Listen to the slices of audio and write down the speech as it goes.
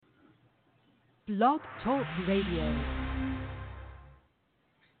Blog Talk Radio.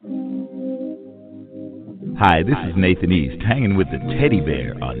 Hi, this is Nathan East, hanging with the Teddy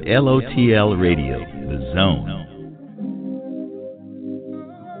Bear on LOTL Radio, The Zone.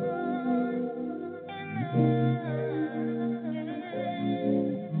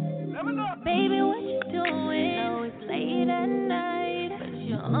 Baby, what you doing? Know it's late at night, but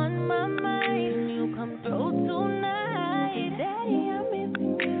you're on my mind. You come through tonight. Daddy, I miss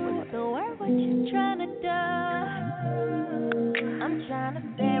you. What's the word? What you trying to do? I'm trying to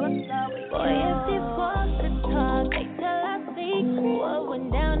stay what's up with you. Boy, if these walls could talk, wait till I see what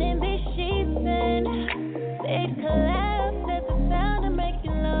went down in these sheets, and they'd collapse at the sound of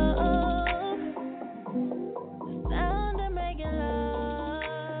making love. The sound of making love.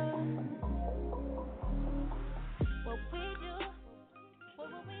 What we do, what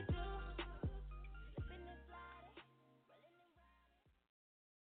will we do? Slipping and sliding, rolling and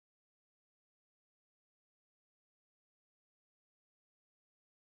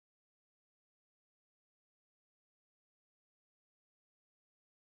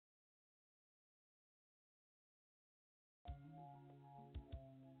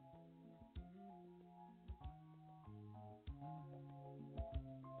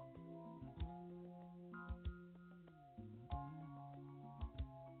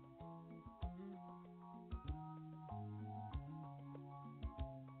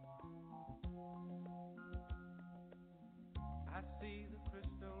I see the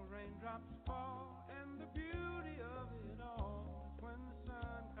crystal raindrops fall, and the beauty of it all is when the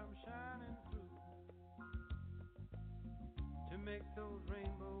sun comes shining through to make those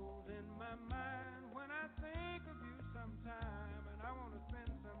rainbows in my mind. When I think of you sometime, and I want to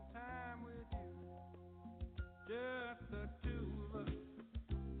spend some time with you, just the two of us.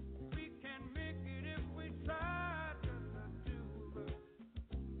 We can make it if we try, just the two of us.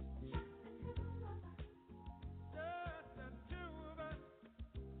 Just the two of us,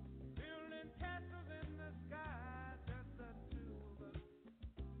 building castles in the sky. Just the two of us,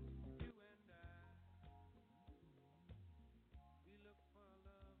 you and I. We look for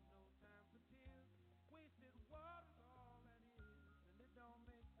love.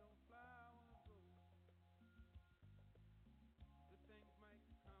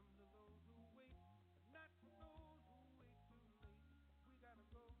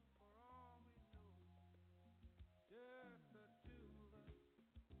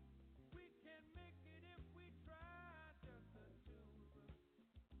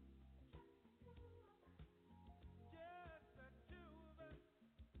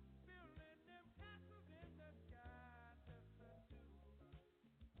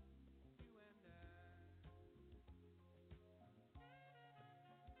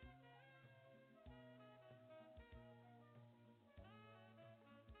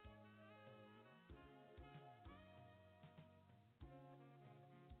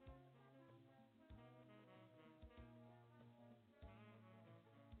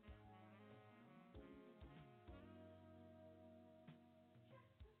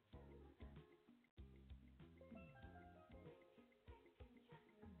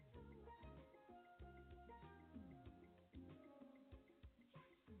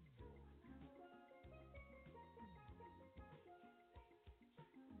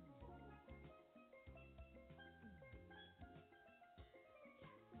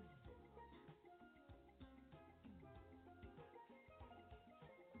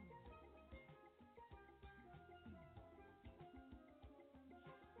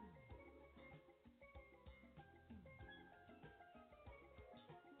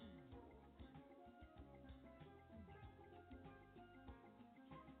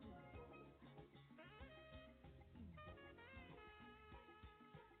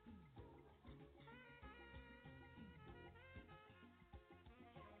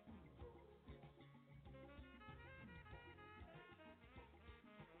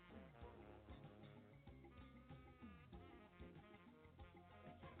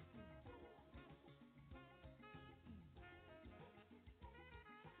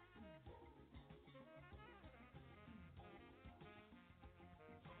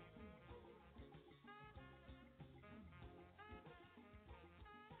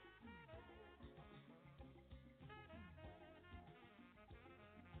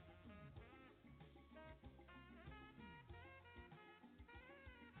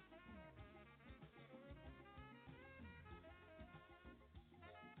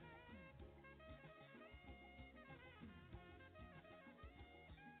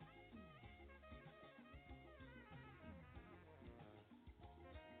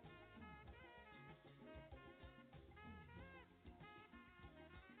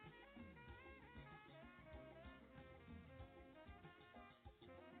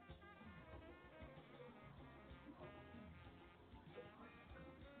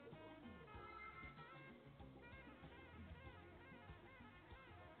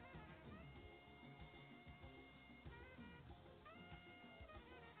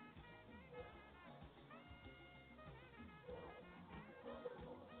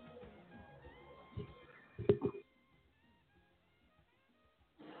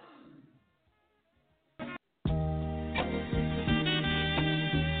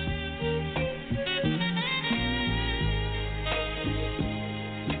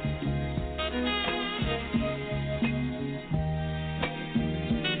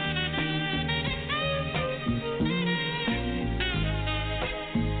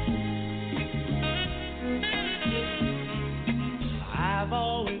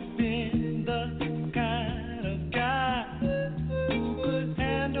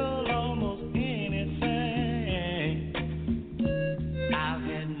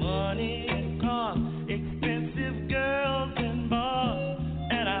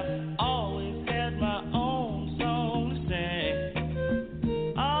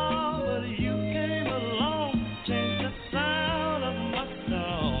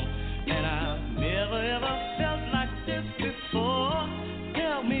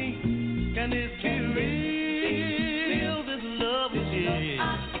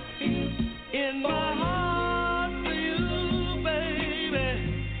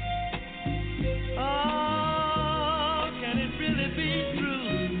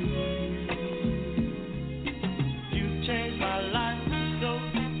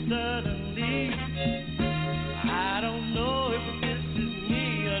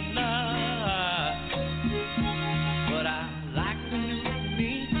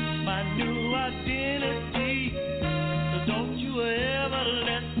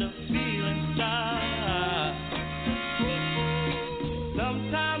 the feeling start.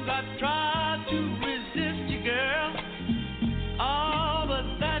 Sometimes I try to resist you, girl. Oh,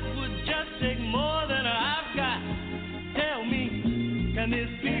 but that would just take more than I've got. Tell me, can this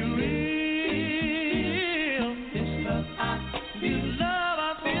be real? This love I feel, love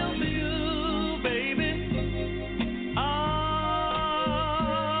I feel for you, baby. Oh,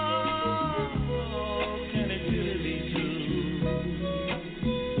 can it really be true?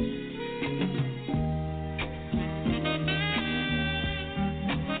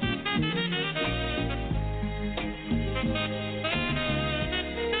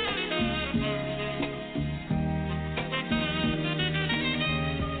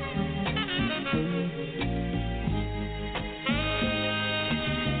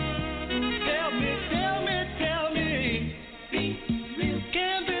 Tell me, be real.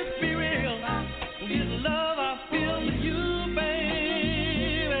 Can this be real? This love I feel for you,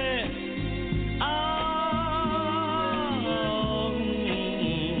 baby. Oh,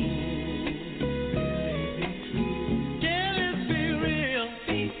 can this be real?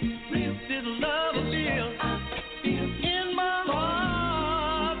 This love I feel in my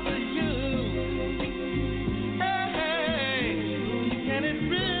heart for you. Hey, can it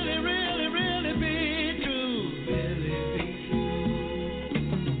really, really, really be true? Really be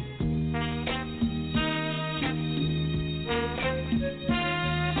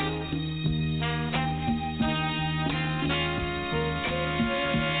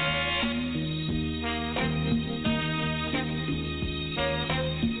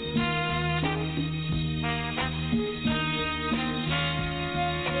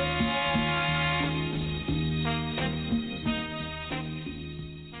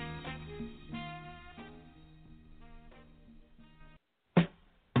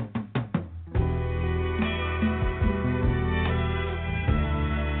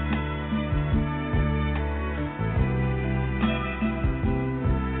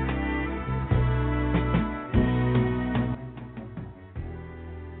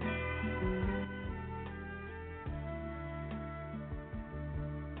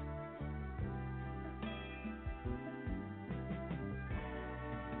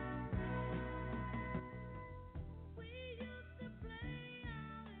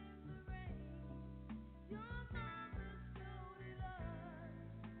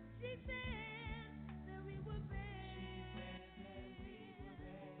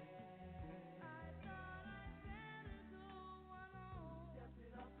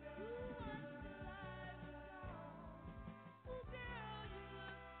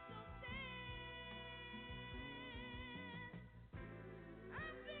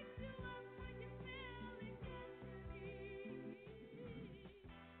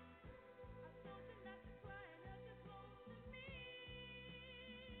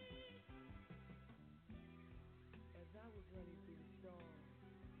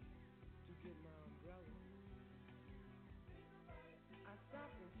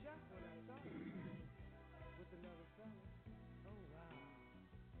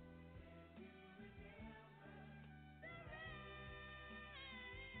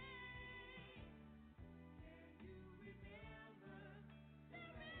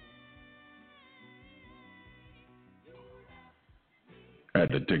I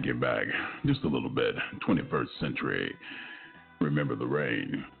had to take you back just a little bit. 21st century. Remember the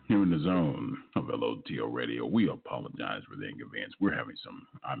rain. Here in the zone of LOTL radio. We apologize for the inconvenience. We're having some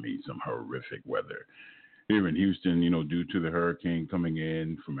horrific weather here in Houston, due to the hurricane coming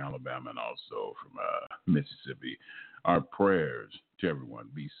in from Alabama and also from Mississippi. Our prayers to everyone.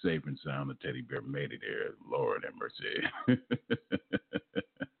 Be safe and sound. The teddy bear made it here. Lord have mercy.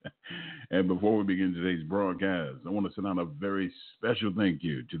 And before we begin today's broadcast, I want to send out a very special thank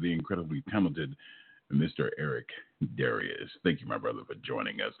you to the incredibly talented Mr. Eric Darius. Thank you, my brother, for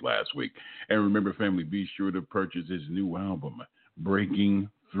joining us last week. And remember, family, be sure to purchase his new album, Breaking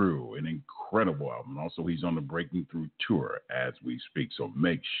Through, an incredible album. Also, he's on the Breaking Through tour as we speak, so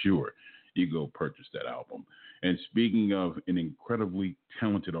make sure you go purchase that album. And speaking of an incredibly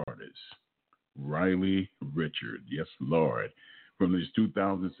talented artist, Riley Richard, yes, Lord, from his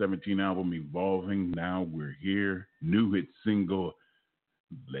 2017 album, Evolving, Now We're Here, new hit single,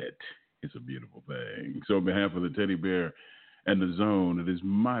 Lit. It's a beautiful thing. So on behalf of the Teddy Bear and the Zone, it is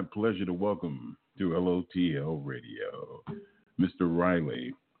my pleasure to welcome to LOTL Radio, Mr.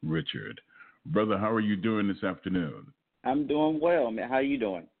 Riley Richard. Brother, how are you doing this afternoon? I'm doing well, man. How you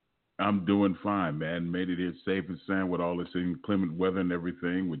doing? I'm doing fine, man. Made it here safe and sound with all this inclement weather and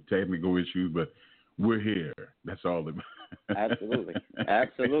everything, with technical issues, but we're here. That's all that Absolutely.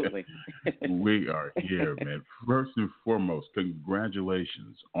 Absolutely. We are here, man. First and foremost,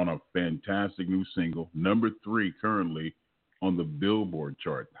 congratulations on a fantastic new single, number 3 currently on the Billboard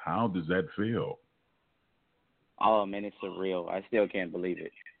chart. How does that feel? Oh man, it's surreal. I still can't believe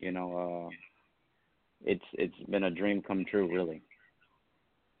it. It's been a dream come true, really.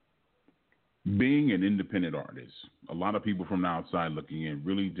 Being an independent artist, a lot of people from the outside looking in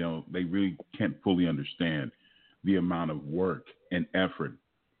really can't fully understand the amount of work and effort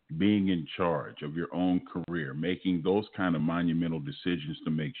being in charge of your own career, making those kind of monumental decisions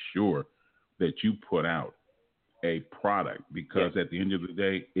to make sure that you put out a product, because at the end of the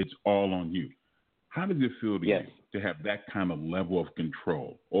day, it's all on you. How does it feel to you to have that kind of level of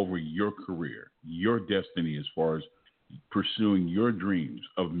control over your career, your destiny, as far as pursuing your dreams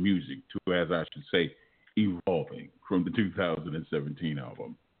of music to, as I should say, evolving from the 2017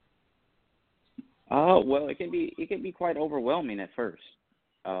 album? Well, it can be quite overwhelming at first.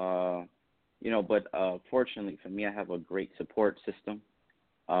 But fortunately for me, I have a great support system,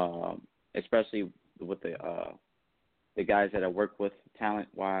 especially with the guys that I work with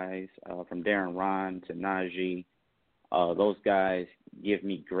talent-wise, from Darren Ron to Najee. Those guys give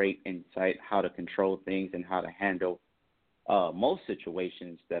me great insight how to control things and how to handle most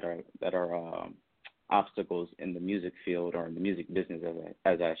situations that are obstacles in the music field or in the music business,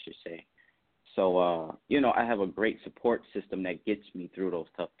 as I should say. So, I have a great support system that gets me through those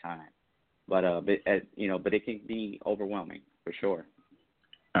tough times. But it can be overwhelming for sure.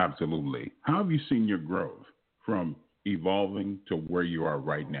 Absolutely. How have you seen your growth from evolving to where you are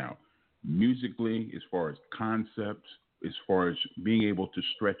right now, musically, as far as concepts, as far as being able to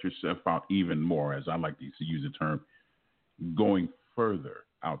stretch yourself out even more, as I like to use the term, going further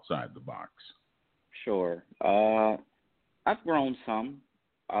outside the box? Sure. I've grown some.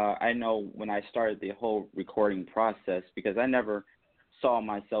 I know when I started the whole recording process, because I never saw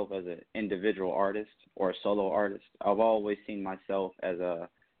myself as an individual artist or a solo artist. I've always seen myself as a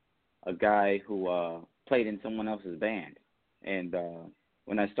guy who played in someone else's band. And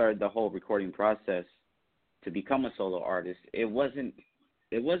when I started the whole recording process to become a solo artist, it wasn't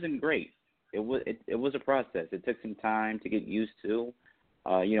great. It was a process. It took some time to get used to.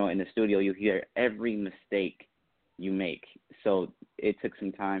 In the studio, you hear every mistake you make. So it took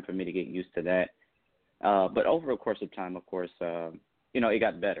some time for me to get used to that. But over a course of time, of course, it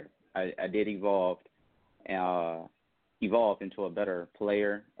got better. I did evolve into a better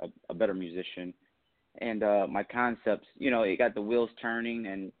player, a better musician. And my concepts, it got the wheels turning,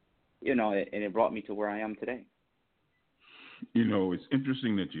 and it brought me to where I am today. It's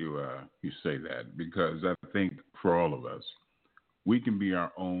interesting that you say that, because I think for all of us, we can be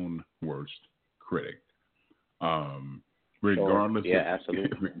our own worst critic. Regardless, sure. Yeah,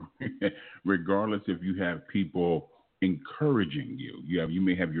 absolutely. Regardless if you have people encouraging you, you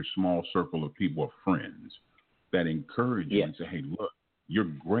may have your small circle of people or friends that encourage you and say, "Hey, look,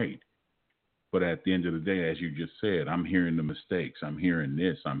 you're great." But at the end of the day, as you just said, I'm hearing the mistakes. I'm hearing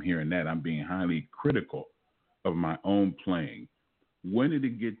this. I'm hearing that. I'm being highly critical of my own playing. When did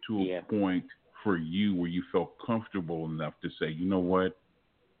it get to a point for you where you felt comfortable enough to say, you know what,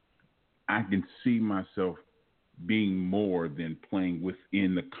 I can see myself being more than playing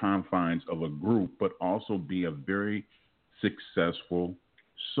within the confines of a group, but also be a very successful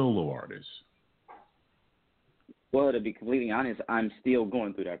solo artist? Well, to be completely honest, I'm still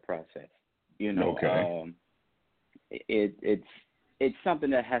going through that process. Okay. It's something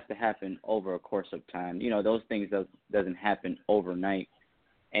that has to happen over a course of time. Those things doesn't happen overnight.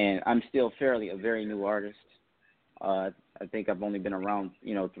 And I'm still a very new artist. I think I've only been around,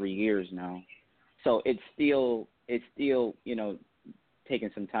 3 years now. So it's still,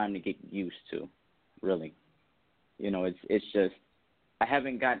 taking some time to get used to, really. It's just, I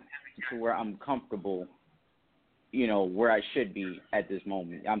haven't gotten to where I'm comfortable, where I should be at this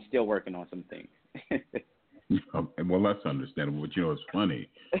moment. I'm still working on some things. Well, that's understandable. But it's funny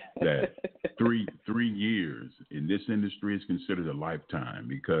that 3 years in this industry is considered a lifetime,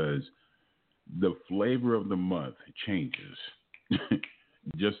 because the flavor of the month changes.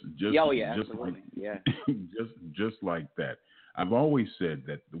 just like that. I've always said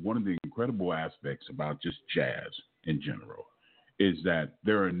that one of the incredible aspects about just jazz in general is that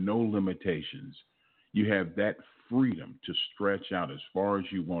there are no limitations. You have that freedom to stretch out as far as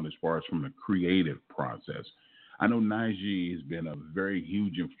you want, as far as from the creative process. I know Najee has been a very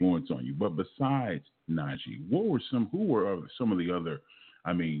huge influence on you, but besides Najee, who were some of the other?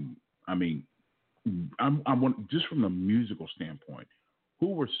 I want, just from a musical standpoint,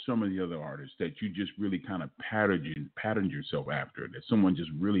 who were some of the other artists that you just really kind of patterned yourself after? That someone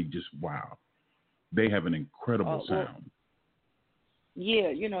just really wow, they have an incredible sound.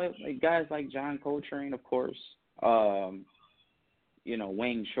 Yeah, like guys like John Coltrane, of course. Um,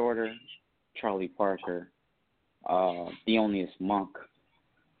 Wayne Shorter, Charlie Parker, Thelonious Monk.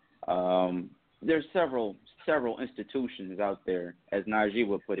 There's several institutions out there, as Najee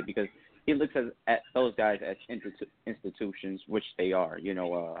would put it, because he looks at those guys as institutions, which they are.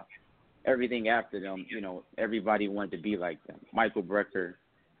 Everything after them, everybody wanted to be like them. Michael Brecker,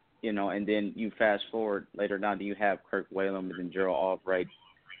 and then you fast forward later down, you have Kirk Whalum and then Gerald Albright,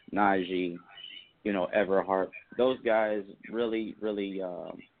 Najee, Everhart. Those guys really, those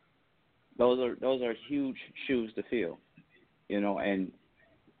are huge shoes to fill, and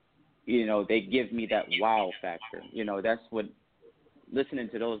they give me that wow factor. That's what listening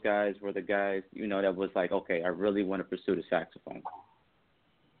to those guys were the guys, that was like, okay, I really want to pursue the saxophone.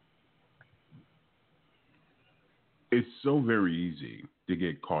 It's so very easy to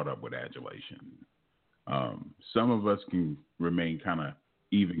get caught up with adulation. Some of us can remain kind of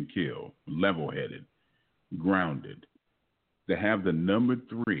even keel, level-headed, grounded. To have the number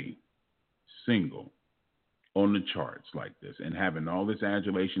 3 single on the charts like this and having all this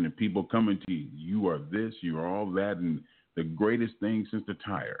adulation and people coming to you, you are this, you are all that, and the greatest thing since the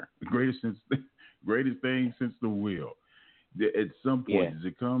tire, the greatest thing since the wheel. At some point, does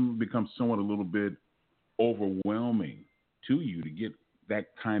it become somewhat a little bit overwhelming to you to get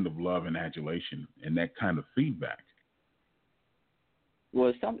that kind of love and adulation and that kind of feedback? Well,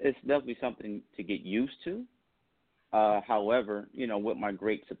 it's definitely something to get used to. However, with my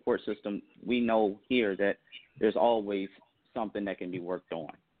great support system, we know here that there's always something that can be worked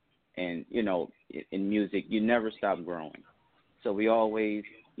on. And, in music, you never stop growing. So we always,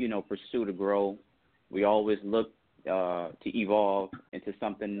 pursue to grow. We always look to evolve into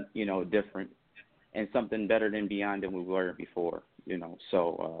something, different and something better than beyond than we were before,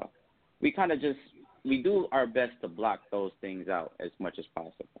 So we kind of we do our best to block those things out as much as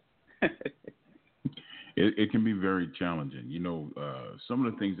possible. It can be very challenging. Some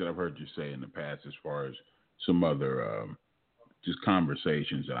of the things that I've heard you say in the past as far as some other just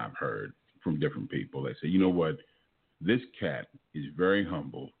conversations that I've heard from different people, they say, you know what, this cat is very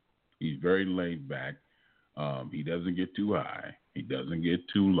humble. He's very laid back. He doesn't get too high. He doesn't get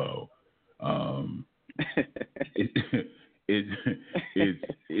too low.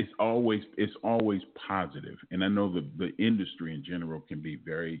 It's always positive. And I know the industry in general can be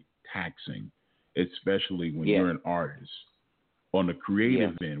very taxing, especially when you're an artist on the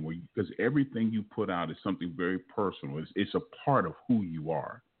creative end, because everything you put out is something very personal. It's a part of who you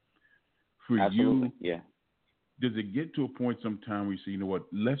are. For Absolutely. you, does it get to a point sometime where you say, you know what,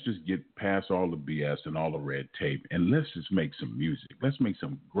 let's just get past all the BS and all the red tape and let's just make some music. Let's make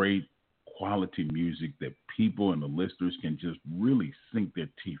some great quality music that people and the listeners can just really sink their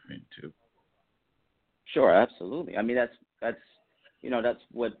teeth into? Sure, absolutely. I mean, that's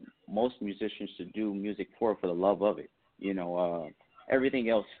what most musicians should do music for the love of it. Everything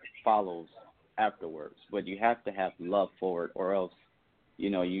else follows afterwards, but you have to have love for it, or else,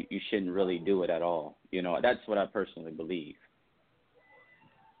 you shouldn't really do it at all. That's what I personally believe.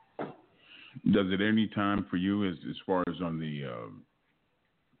 Does it any time for you as far as on the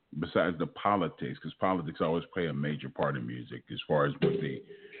besides the politics, because politics always play a major part in music, as far as with the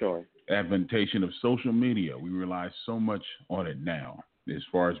advantation of social media, we rely so much on it now, as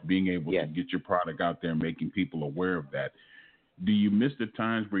far as being able to get your product out there and making people aware of that. Do you miss the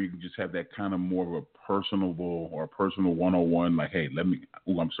times where you can just have that kind of more of a personable or personal one-on-one, like, hey, I'm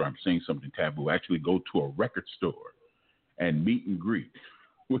saying something taboo, actually go to a record store and meet and greet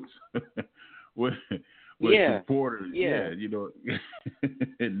with supporters?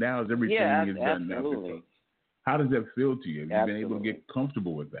 And now everything is done now. Absolutely. How does that feel to you? Have you been able to get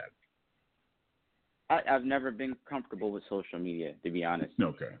comfortable with that? I've never been comfortable with social media, to be honest.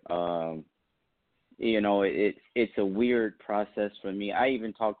 Okay. It's a weird process for me. I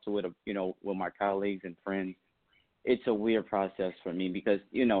even talk to it, with my colleagues and friends. It's a weird process for me because,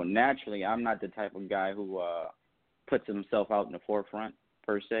 naturally I'm not the type of guy who puts himself out in the forefront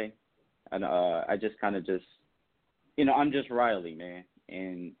per se. And I just kind of I'm just Riley, man.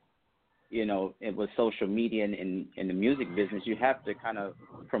 And, and with social media and in the music business, you have to kind of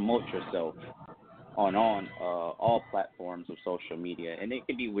promote yourself on all platforms of social media. And it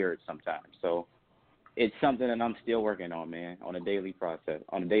can be weird sometimes. So it's something that I'm still working on, man, on a daily basis,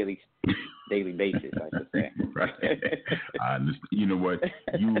 I should say. Right. You know what?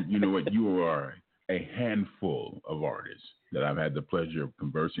 You are a handful of artists that I've had the pleasure of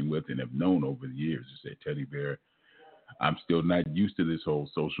conversing with and have known over the years. I say, Teddy Bear, I'm still not used to this whole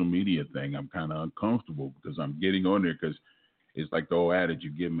social media thing. I'm kind of uncomfortable because I'm getting on there because It's like the old adage: you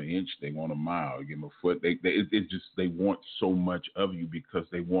give them an inch, they want a mile. You give them a foot, they want so much of you because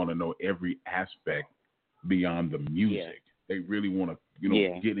they want to know every aspect beyond the music. Yeah. They really want to,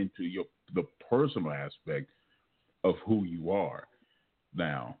 get into the personal aspect of who you are.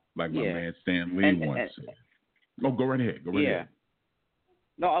 Now, like my man Stan Lee once said. Oh, go right ahead. Go right ahead.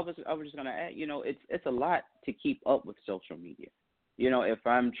 No, I was just gonna add. It's a lot to keep up with social media. If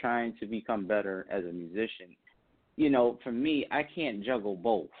I'm trying to become better as a musician, for me, I can't juggle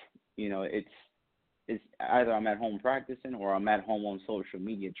both. It's either I'm at home practicing or I'm at home on social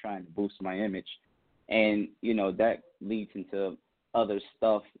media trying to boost my image, and that leads into other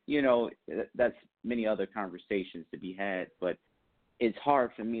stuff. That's many other conversations to be had, but it's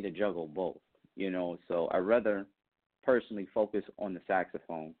hard for me to juggle both. So I rather personally focus on the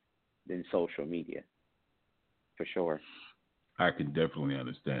saxophone than social media, for sure. I can definitely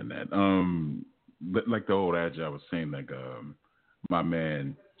understand that. But like the old adage I was saying, like my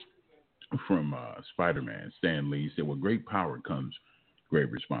man from Spider-Man, Stan Lee, said, "With great power comes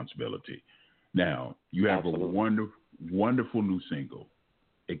great responsibility." Now you have a wonderful new single,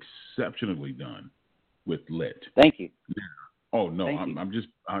 exceptionally done, with L.I.T. Thank you. Oh no, I'm just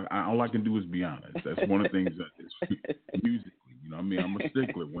all I can do is be honest. That's one of the things that is musically. I'm a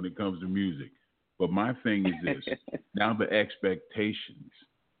stickler when it comes to music. But my thing is this: now the expectations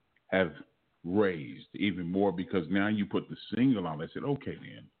have raised even more because now you put the single on. I said, okay,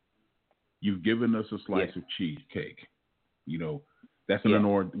 then you've given us a slice of cheesecake. That's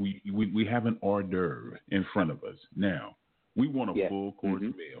we have an hors d'oeuvre in front of us. Now we want a full course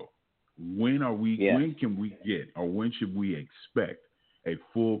meal. When can we get, or when should we expect a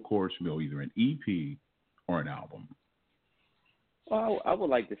full course meal, either an EP or an album? Well, I would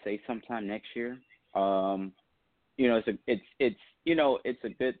like to say sometime next year. It's a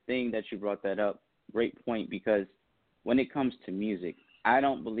good thing that you brought that up. Great point, because when it comes to music, I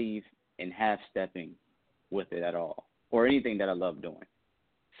don't believe in half-stepping with it at all, or anything that I love doing.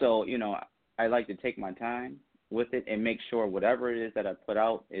 So, I like to take my time with it and make sure whatever it is that I put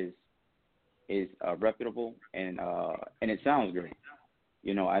out is reputable and it sounds great.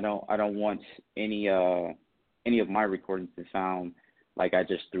 I don't want any of my recordings to sound like I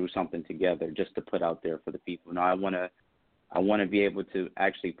just threw something together just to put out there for the people. No, I want to be able to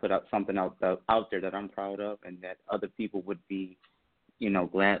actually put out something out there that I'm proud of and that other people would be,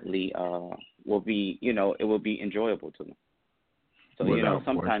 gladly will be, it will be enjoyable to them. So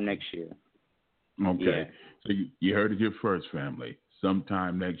sometime next year. Okay. Yeah. So you heard it here first, family.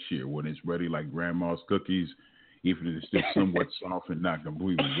 Sometime next year, when it's ready like grandma's cookies, even if it's still somewhat soft and not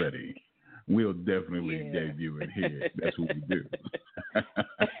completely ready, we'll definitely debut it here. That's what we do. I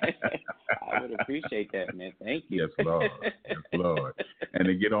would appreciate that, man. Thank you. Yes, Lord. Yes, Lord. And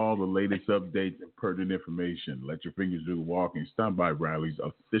to get all the latest updates and pertinent information, let your fingers do the walking. Stop by Riley's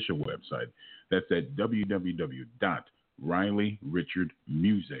official website. That's at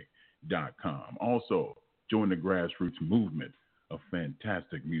www.rileyrichardsmusic.com. Also, join the grassroots movement of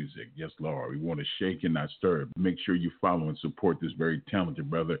fantastic music. Yes, Lord. We want to shake and not stir. Make sure you follow and support this very talented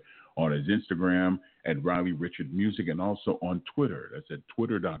brother on his Instagram at Riley Richard Music, and also on Twitter. That's at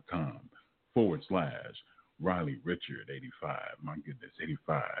twitter.com/Riley Richard 85. My goodness,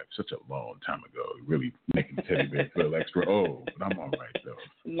 85. Such a long time ago. Really making Teddy Bear feel extra old, but I'm all right, though.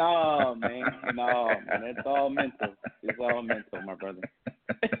 No, man. It's all mental. It's all mental, my brother.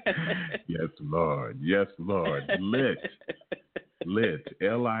 Yes, Lord. Yes, Lord. L.I.T.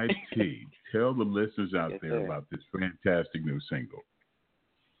 L-I.T. Tell the listeners out there about this fantastic new single.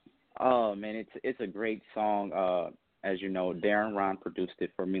 Oh, man, it's a great song. As you know, Darren Ron produced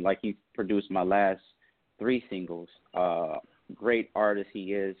it for me, like he produced my last 3 singles. Great artist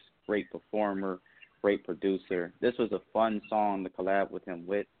he is, great performer, great producer. This was a fun song to collab with him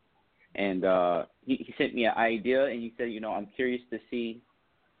with. And he sent me an idea, and he said, I'm curious to see,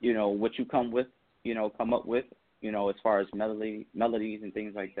 what you come up with, as far as melodies and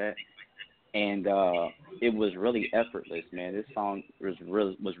things like that. And it was really effortless, man. This song was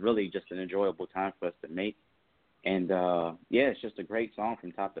really just an enjoyable time for us to make. And, it's just a great song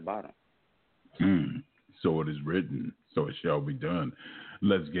from top to bottom. So it is written, so it shall be done.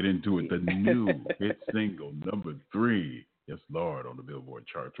 Let's get into it. The new hit single, number 3, yes, Lord, on the Billboard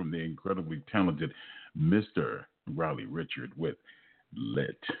chart, from the incredibly talented Mr. Riley Richard with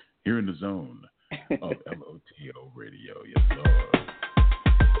L.I.T. Here in the zone of LOTL Radio. Yes, Lord.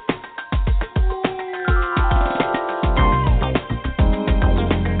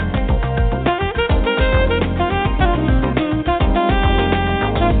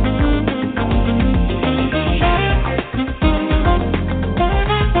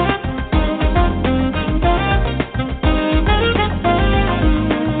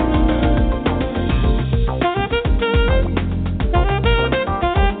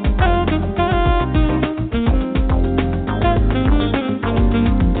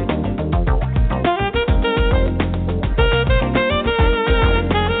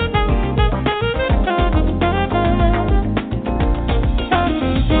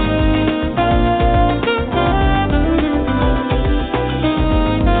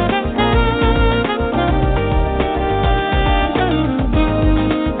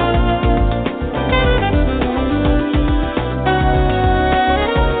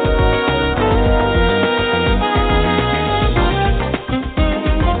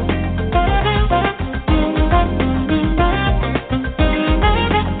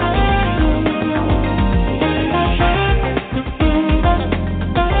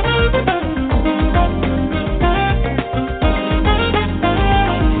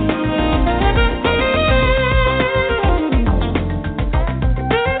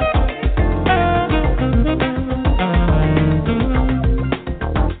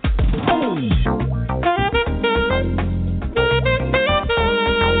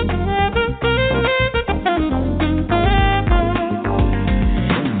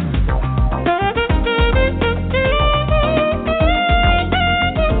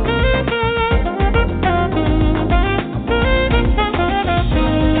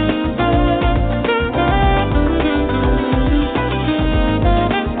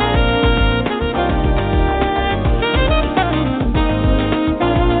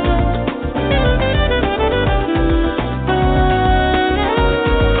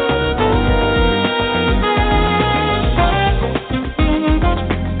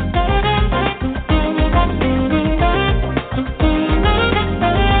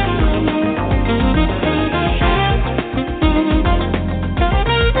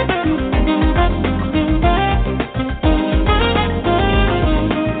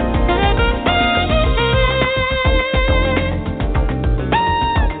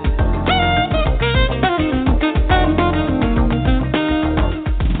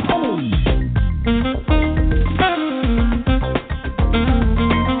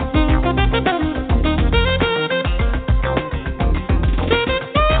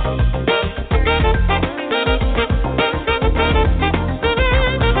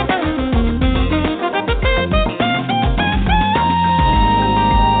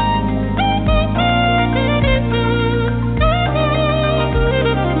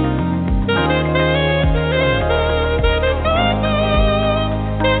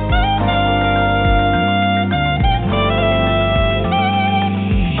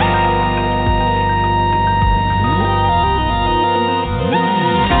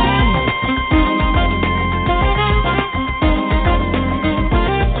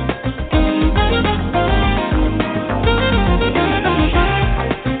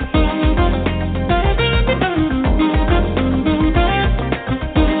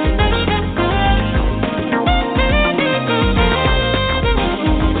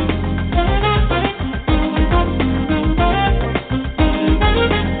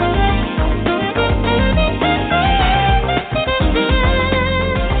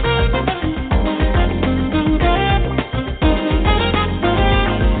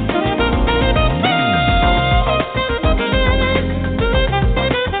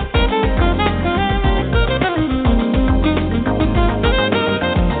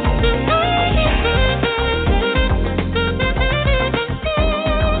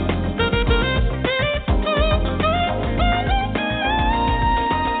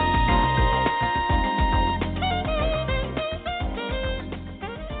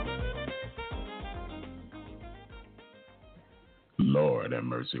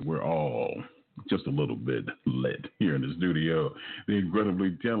 mercy. We're all just a little bit lit here in the studio. The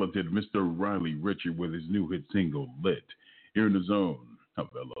incredibly talented Mr. Riley Richard with his new hit single, Lit, here in the zone of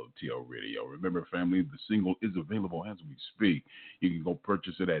LOTL Radio. Remember, family, the single is available as we speak. You can go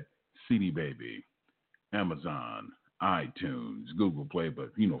purchase it at CD Baby, Amazon, iTunes, Google Play,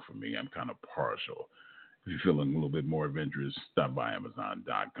 but for me, I'm kind of partial. If you're feeling a little bit more adventurous, stop by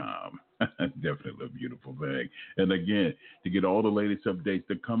Amazon.com. Definitely a beautiful thing. And again, to get all the latest updates,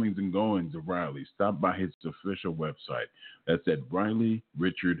 the comings and goings of Riley, stop by his official website. That's at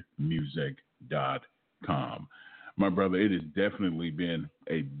RileyRichardMusic.com. My brother, it has definitely been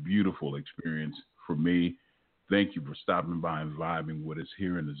a beautiful experience for me. Thank you for stopping by and vibing with us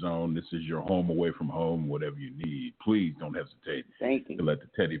here in the zone. This is your home away from home, whatever you need. Please don't hesitate to let the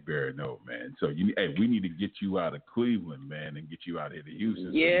teddy bear know, man. So, we need to get you out of Cleveland, man, and get you out here to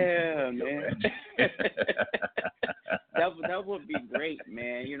Houston. Yeah, man. that would be great,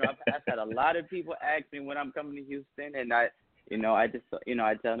 man. I've had a lot of people ask me when I'm coming to Houston, and I just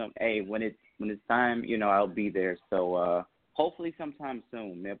I tell them, hey, when it's time, I'll be there. So hopefully sometime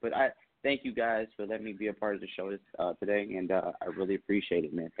soon, man. But thank you guys for letting me be a part of the show today, and I really appreciate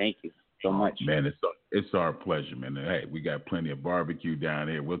it, man. Thank you so much. Man, it's our pleasure, man. And, hey, we got plenty of barbecue down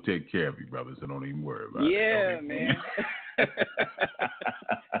here. We'll take care of you, brother, so don't even worry about it. Yeah, man.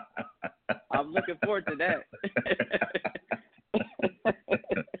 I'm looking forward to that.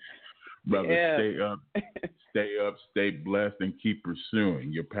 Brother, stay up, stay blessed, and keep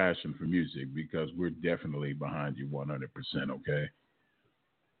pursuing your passion for music, because we're definitely behind you 100%, okay?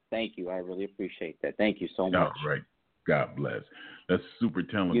 Thank you. I really appreciate that. Thank you so much. All right. God bless. That's super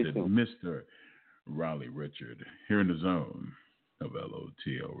talented Mr. Riley Richard here in the zone of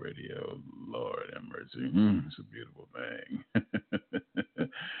LOTL Radio. Lord have mercy. It's a beautiful thing.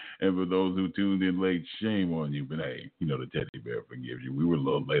 And for those who tuned in late, shame on you. But hey, the teddy bear forgives you. We were a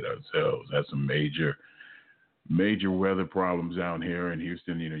little late ourselves. Had some major weather problems out here in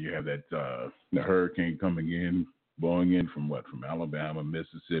Houston. You have that the hurricane coming in, blowing in from Alabama,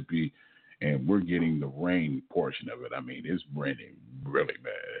 Mississippi, and we're getting the rain portion of it. I mean, it's raining really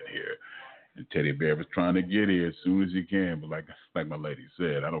bad here. And Teddy Bear was trying to get here as soon as he can, but like my lady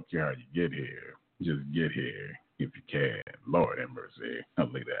said, I don't care how you get here. Just get here if you can. Lord have mercy.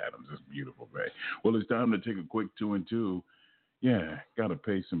 Lady Adams, it's a beautiful thing. Well, it's time to take a quick 2 and 2. Yeah, got to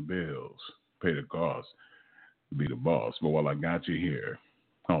pay some bills, pay the cost, be the boss. But while I got you here,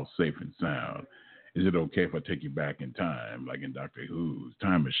 all safe and sound, is it okay if I take you back in time, like in Doctor Who's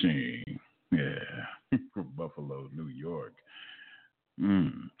Time Machine? Yeah, from Buffalo, New York.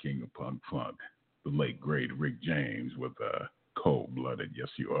 King of Punk Funk, the late, great Rick James with Cold-Blooded, Yes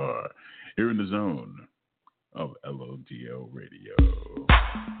You Are, here in the zone of LOTL Radio.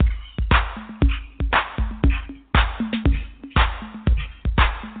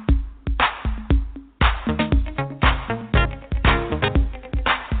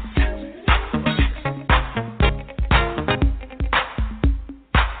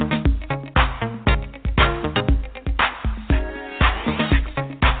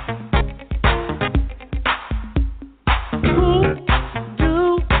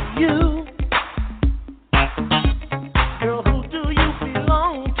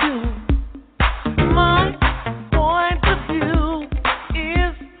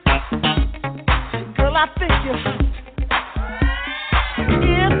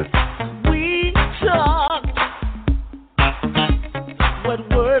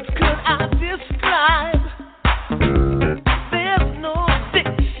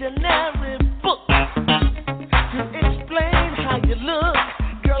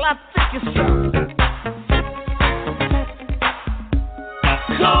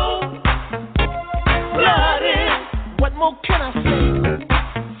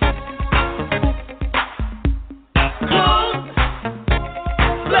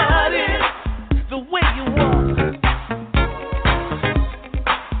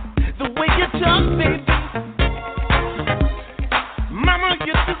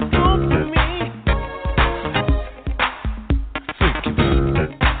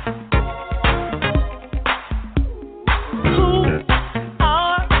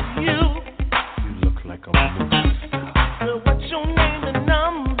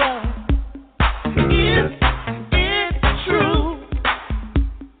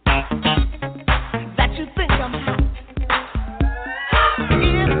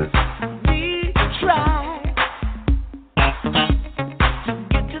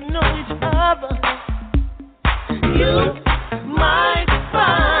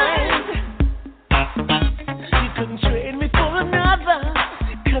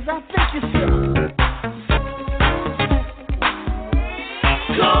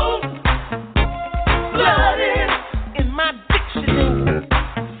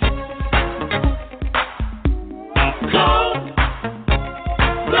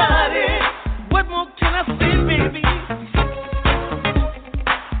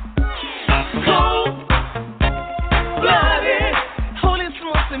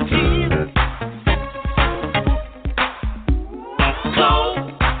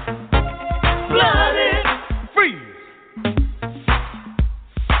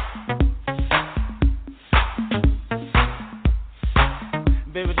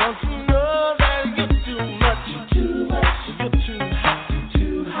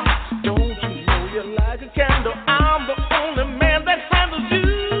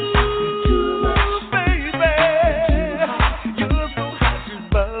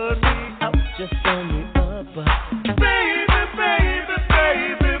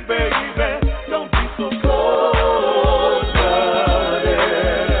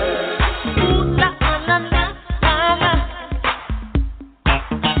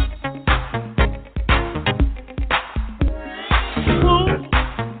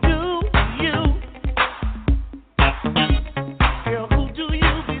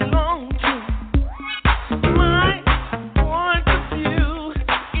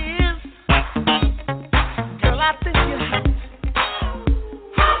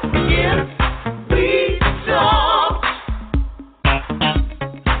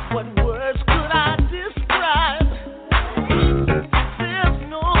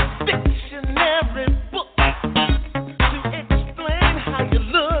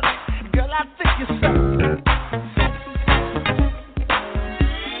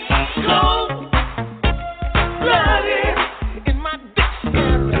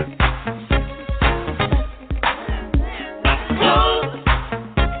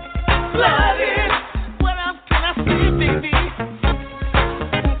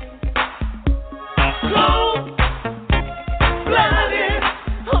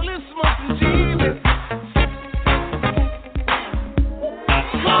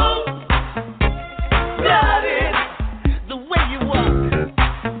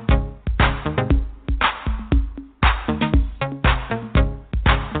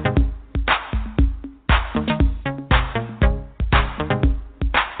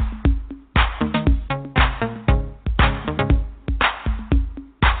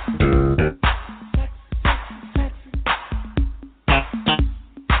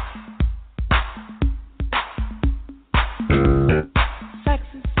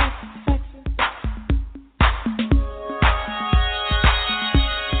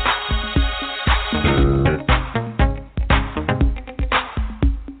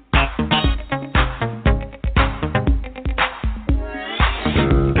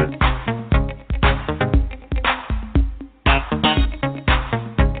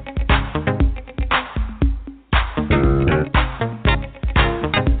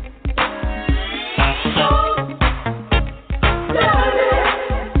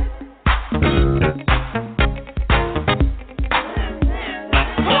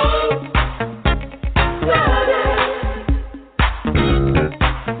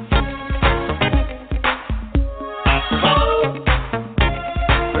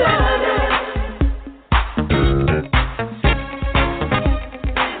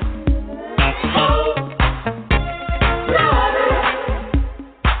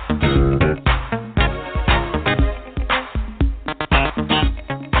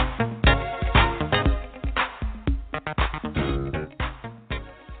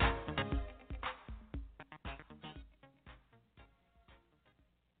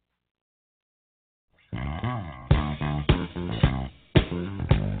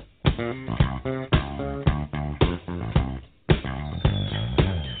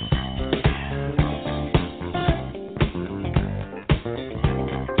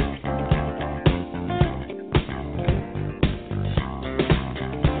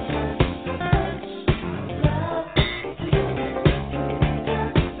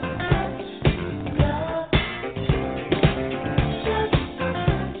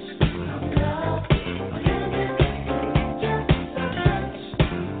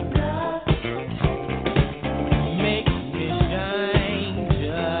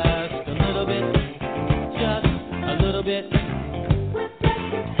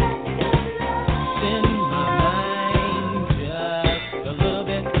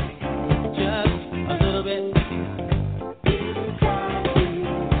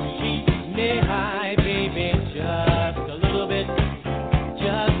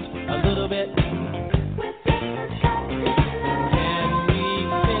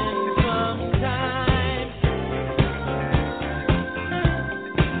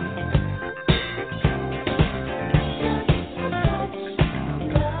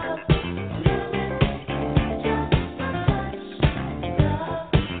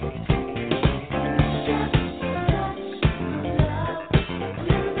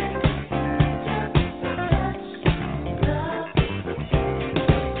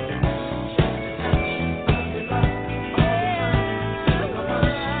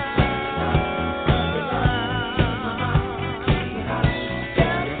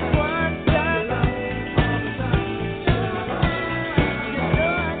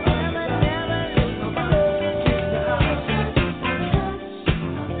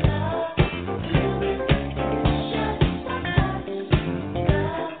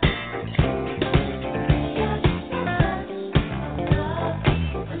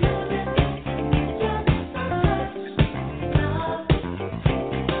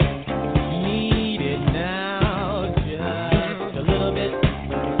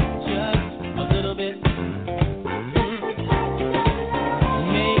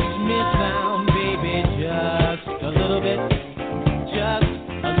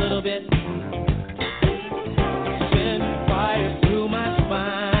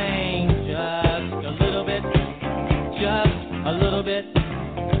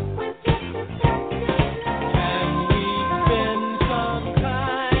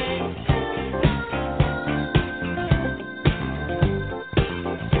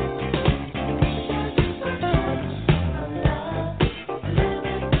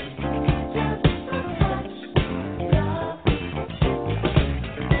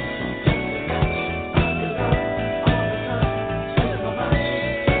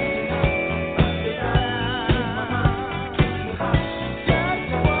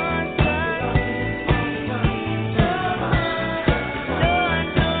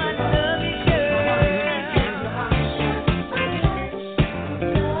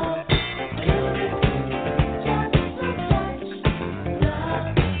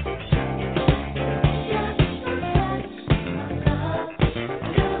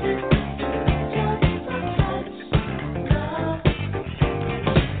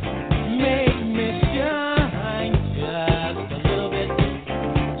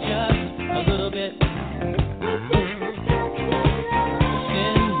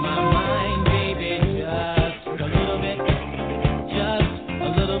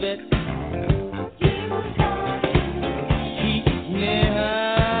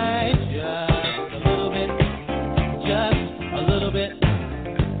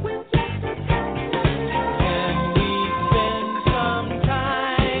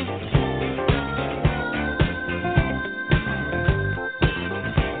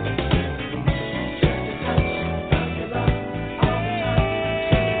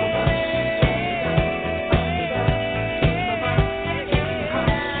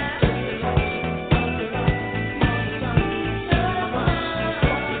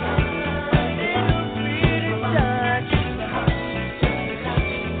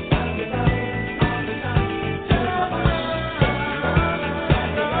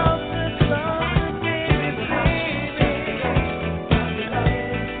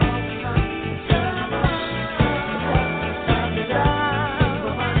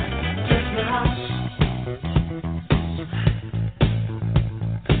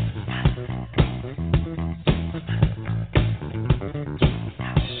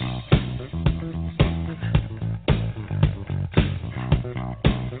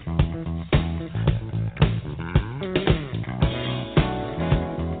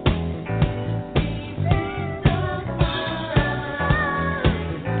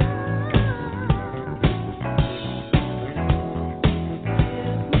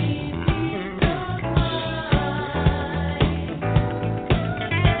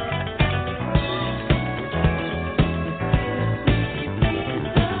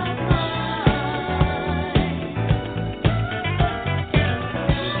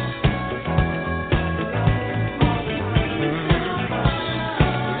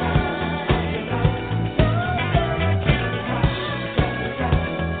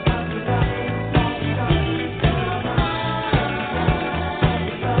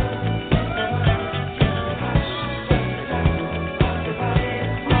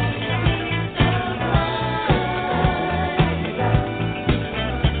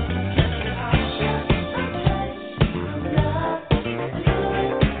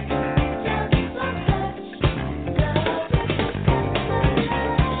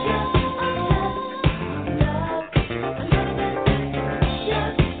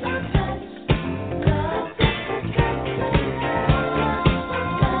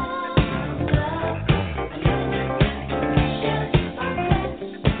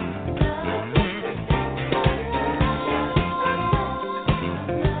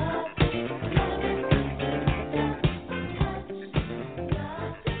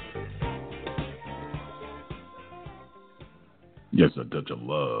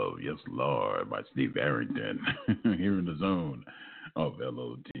 Love, Yes Lord, by Steve Arrington, here in the zone of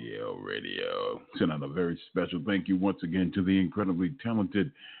LOTL Radio. Send out a very special thank you once again to the incredibly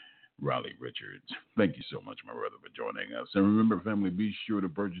talented Riley Richards. Thank you so much, my brother, for joining us. And remember, family, be sure to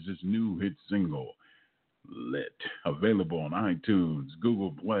purchase his new hit single, Lit, available on iTunes,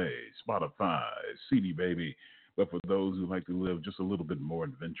 Google Play, Spotify, CD Baby. But for those who like to live just a little bit more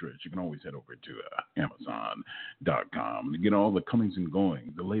adventurous, you can always head over to Amazon.com to get all the comings and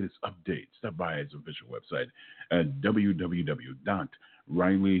goings, the latest updates. Stop by his official website at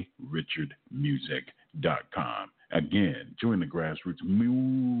www.RileyRichardMusic.com. Again, join the grassroots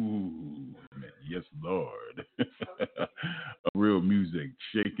movement. Yes, Lord. Real music,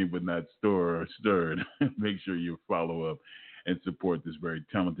 shaken but not stirred. Make sure you follow up and support this very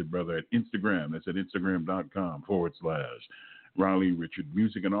talented brother at Instagram. That's at Instagram.com/Riley Richard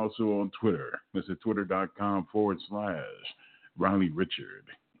Music, and also on Twitter. That's at Twitter.com/Riley Richard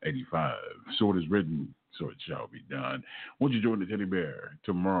 85. So it is written, so it shall be done. Won't you join the Teddy Bear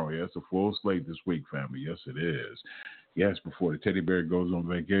tomorrow? Yes, a full slate this week, family. Yes, it is. Yes, before the Teddy Bear goes on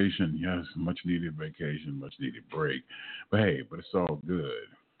vacation. Yes, much needed vacation, much needed break. But hey, it's all good.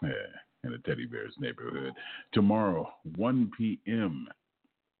 Yeah. In the Teddy Bear's neighborhood. Tomorrow, 1 p.m.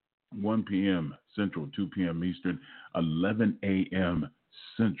 Central, 2 p.m. Eastern, 11 a.m.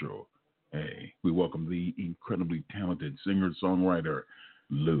 Central. Hey, we welcome the incredibly talented singer-songwriter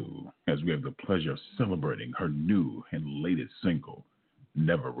Lou, as we have the pleasure of celebrating her new and latest single,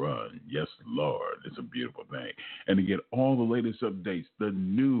 Never Run. Yes, Lord, it's a beautiful thing. And to get all the latest updates, the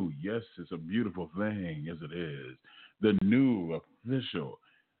new, yes, it's a beautiful thing, yes it is, the new official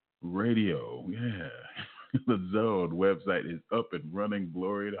radio, yeah. The Zone website is up and running.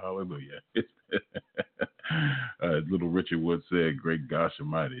 Glory to hallelujah. Little Richard Wood said, great gosh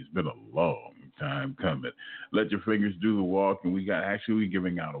almighty, it's been a long time coming. Let your fingers do the walk, and we're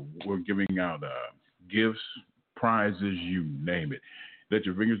giving out gifts, prizes, you name it. Let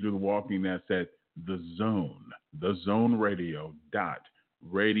your fingers do the walking. That's at The Zone,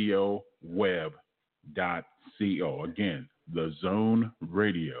 thezoneradio.radioweb.co. Again,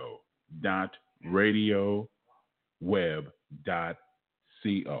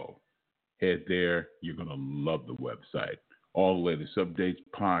 thezoneradio.radioweb.co. Head there. You're going to love the website. All the latest updates,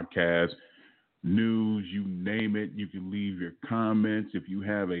 podcasts, news, you name it. You can leave your comments. If you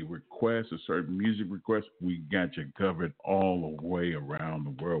have a request, a certain music request, we got you covered all the way around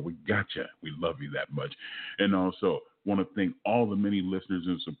the world. We got you. We love you that much. And also want to thank all the many listeners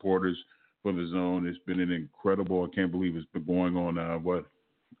and supporters for The Zone. It's been an incredible, I can't believe it's been going on,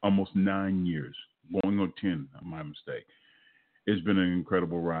 almost 9 years, going on 10, my mistake. It's been an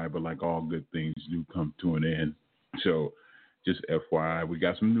incredible ride, but like all good things do come to an end. So just FYI, we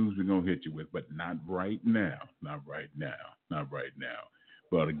got some news we're going to hit you with, but not right now.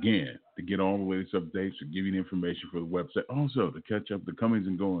 But again, to get all the latest updates, to give you the information for the website, also to catch up the comings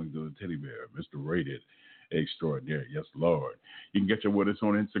and goings of the Teddy Bear, Mr. Rated Extraordinary. Yes, Lord. You can get you with us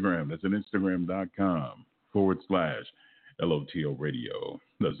on Instagram. That's at Instagram.com/LOTL Radio,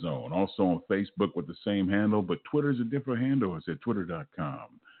 The Zone. Also on Facebook with the same handle, but Twitter's a different handle. It's at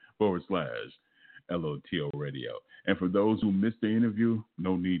Twitter.com/LOTL Radio. And for those who missed the interview,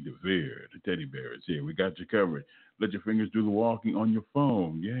 no need to fear. The Teddy Bear is here. We got you covered. Let your fingers do the walking on your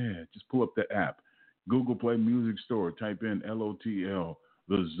phone. Yeah, just pull up the app. Google Play Music Store. Type in LOTL,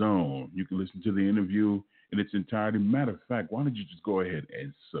 The Zone. You can listen to the interview in its entirety. Matter of fact, why don't you just go ahead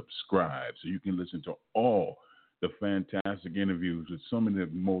and subscribe so you can listen to all the fantastic interviews with some of the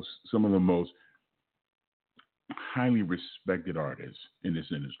most highly respected artists in this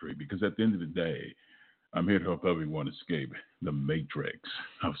industry. Because at the end of the day, I'm here to help everyone escape the matrix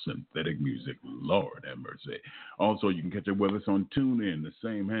of synthetic music. Lord have mercy. Also, you can catch up with us on TuneIn, the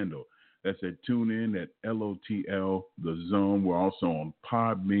same handle. That's at TuneIn at LOTL, The Zone. We're also on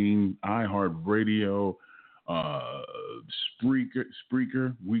Podbean, iHeartRadio,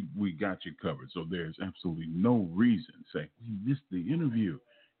 Spreaker. We got you covered. So there's absolutely no reason to say, we missed the interview.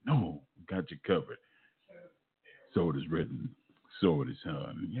 No, we got you covered. So it is written. So it is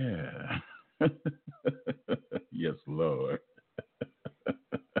done. Yeah. Yes, Lord.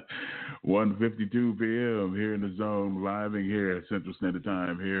 1:52 p.m. here in The Zone, live in here, Central Standard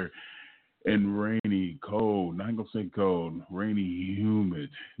Time here in rainy, cold, not going to say cold, rainy, humid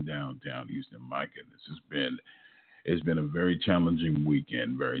downtown Houston. My goodness, it's been a very challenging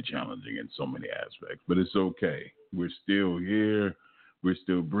weekend, very challenging in so many aspects, but it's okay. We're still here. We're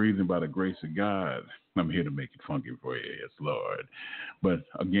still breathing by the grace of God. I'm here to make it funky for you, yes, Lord. But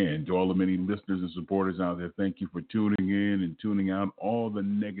again, to all the many listeners and supporters out there, thank you for tuning in and tuning out all the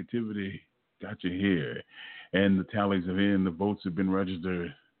negativity. Got you here. And the tallies have in, the votes have been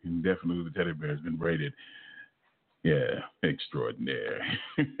registered, and definitely the teddy bear has been rated. Yeah, extraordinary.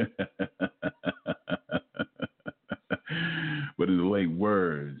 But in the late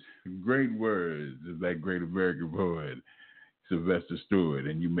words, great words of that great American poet, Sylvester Stewart,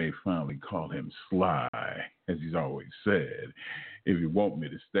 and you may finally call him Sly, as he's always said. If you want me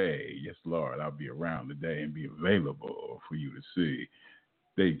to stay, yes, Lord, I'll be around today and be available for you to see.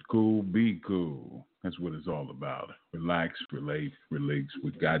 Stay cool, be cool. That's what it's all about. Relax, relate, release.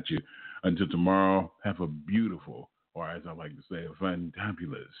 We got you. Until tomorrow, have a beautiful, or as I like to say, a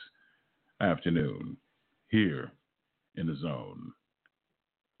fantabulous afternoon here in the zone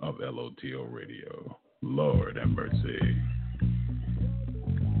of LOTL Radio. Lord have mercy.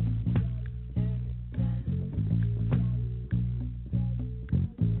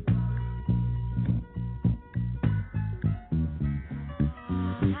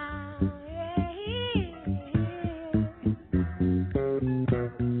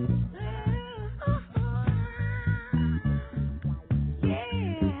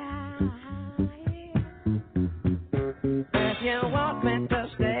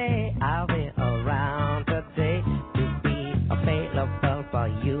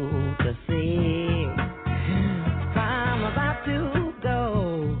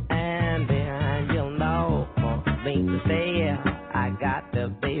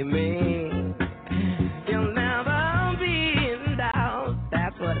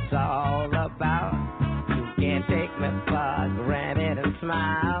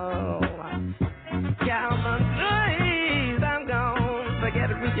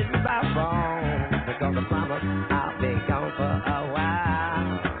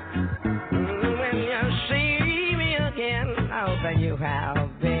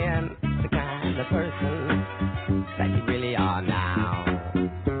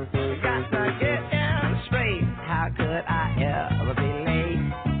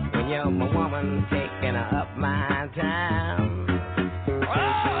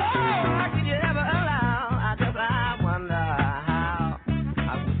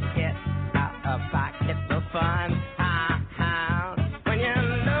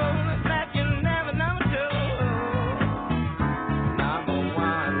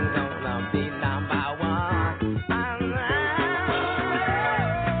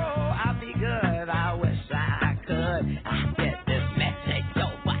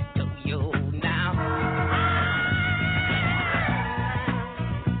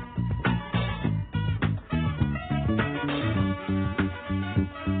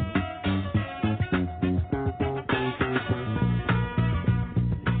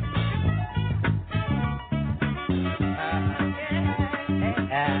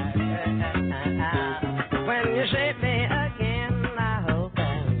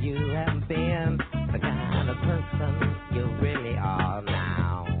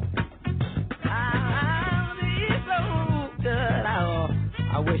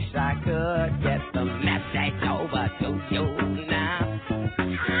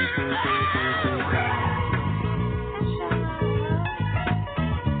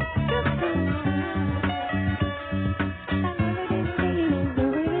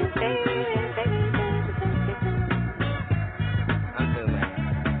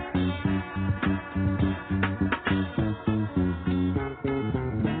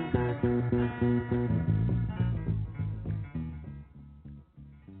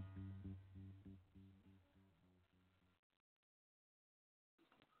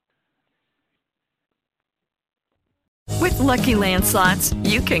 With Lucky Land Slots,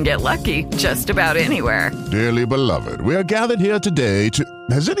 you can get lucky just about anywhere. Dearly beloved, we are gathered here today to...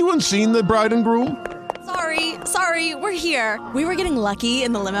 Has anyone seen the bride and groom? Sorry, we're here. We were getting lucky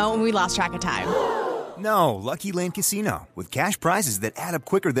in the limo and we lost track of time. No, Lucky Land Casino, with cash prizes that add up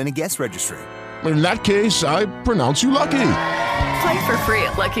quicker than a guest registry. In that case, I pronounce you lucky. Play for free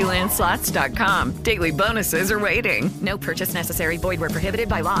at LuckyLandSlots.com. Daily bonuses are waiting. No purchase necessary. Void where prohibited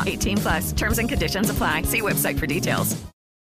by law. 18+. Terms and conditions apply. See website for details.